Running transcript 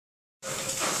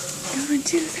Going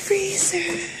to the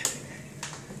freezer.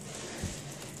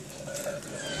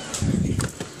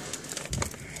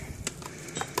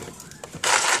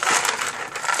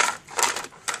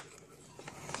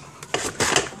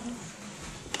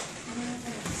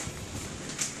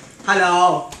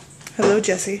 Hello. Hello,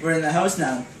 Jesse. We're in the house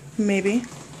now. Maybe.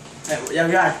 Yeah,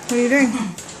 we are. What are you doing?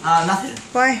 Nothing.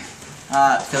 Why?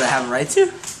 Because I have a right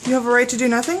to? You have a right to do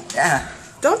nothing? Yeah.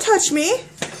 Don't touch me.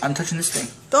 I'm touching this thing.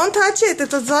 Don't touch it.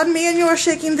 It is on me and you are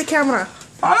shaking the camera.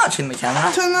 I'm not touching the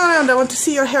camera. Turn around. I want to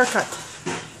see your haircut.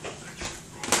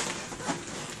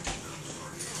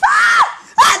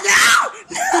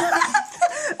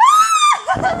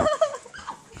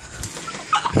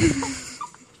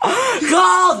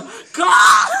 Cold!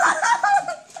 Cold!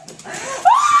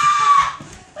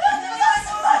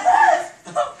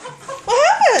 What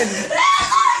happened?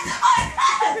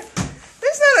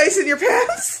 There's no ice in your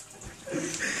pants.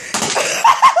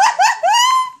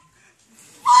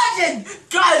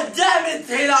 God damn it,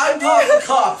 Tina! I'm calling the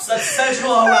cops. That's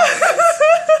sexual harassment.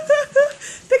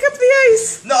 Pick up the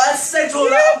ice. No, that's sexual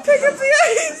Yeah, harassment. pick up the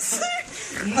ice.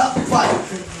 No, what?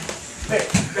 Wait,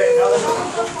 now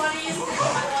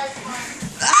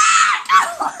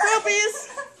Groupies.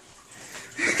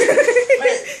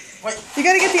 Wait. You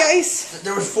gotta get the ice.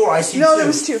 There was 4 ice. No, there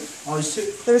was 2. Oh, there's 2.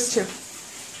 There was 2.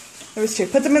 There was 2.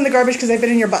 Put them in the garbage because they've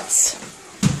been in your butts.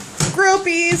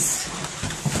 Groupies.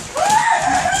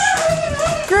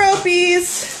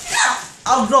 Groupies.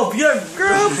 I'll grope you.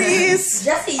 Groupies.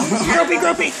 Jesse,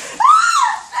 Gropey.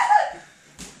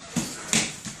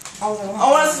 I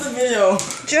want to see the video.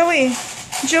 Joey,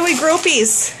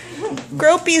 groupies.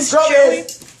 Groupies, Joey.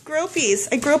 Groupies.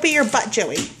 I gropey your butt,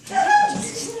 Joey.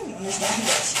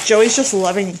 Joey's just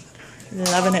loving it.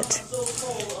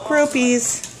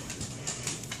 Groupies.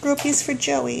 Groupies for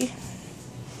Joey.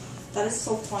 that is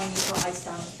so funny. You put ice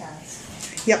down the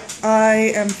pants. Yep, I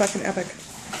am fucking epic.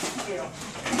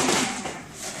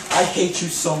 I hate you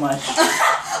so much.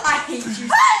 I hate you.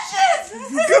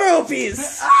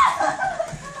 Groupies.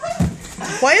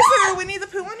 Why is there a Winnie the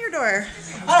Pooh on your door?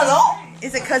 I don't know.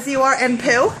 Is it because you are in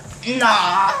poo?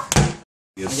 Nah.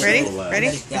 Ready?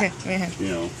 Ready? Yeah. Okay, give me a hand. You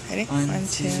know, Ready? 1, 2,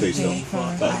 stay 3, still.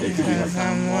 4, But it could be like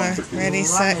 5 more. 50 Ready,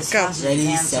 set, go.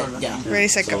 Ready, set, go. Ready,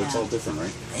 set, So go. it's all different, right?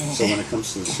 So when it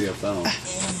comes to the CFL,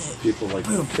 people like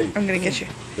think I'm gonna get you.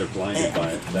 they're blinded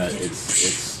by it, that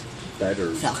it's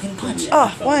better. Falcon punch.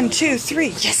 Oh, 1, 2, 3.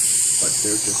 Yes! But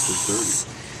they're just as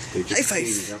dirty. They just High five.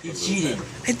 clean it up a You little cheated. bit.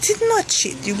 I did not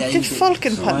cheat. You Yeah, you did did.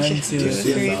 Falcon So punch. 1, 2, 2,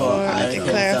 3, 4. I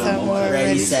declare the war.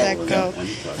 Ready, set, go.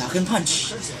 Falcon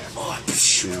punch. Oh,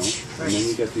 You know, and then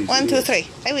you get these 1, 2, idiots, 3.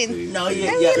 I win. no, you,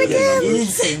 I yeah, win again. you didn't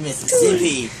say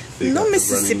Mississippi. they No got the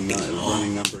Mississippi.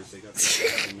 running numbers, they got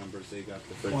the running numbers, they got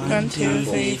the freaking 1, 2,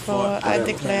 3, 4. I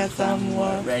declare them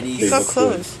war. Ready, They Go look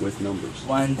close. good with numbers.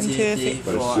 1, 2, 3,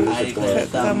 But as 4. soon as I the declare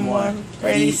ball- them war.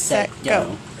 Ready, set, You go.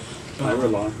 know, Ira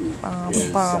Lahu is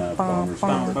Bomber's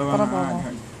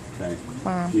father. Okay.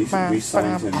 We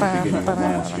signed him at the beginning of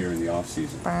last year in the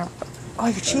off-season. Oh,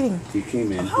 you're cheating. He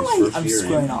came in, How his I'm first year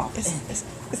squaring in, off.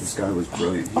 this guy was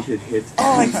brilliant. He could hit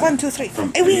Oh, like 1, 2, 3.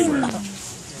 from I win. anywhere.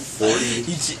 40,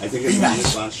 I think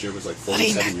his last year was like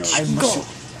 47 yards. I must.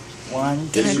 1,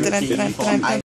 2, 3, 4.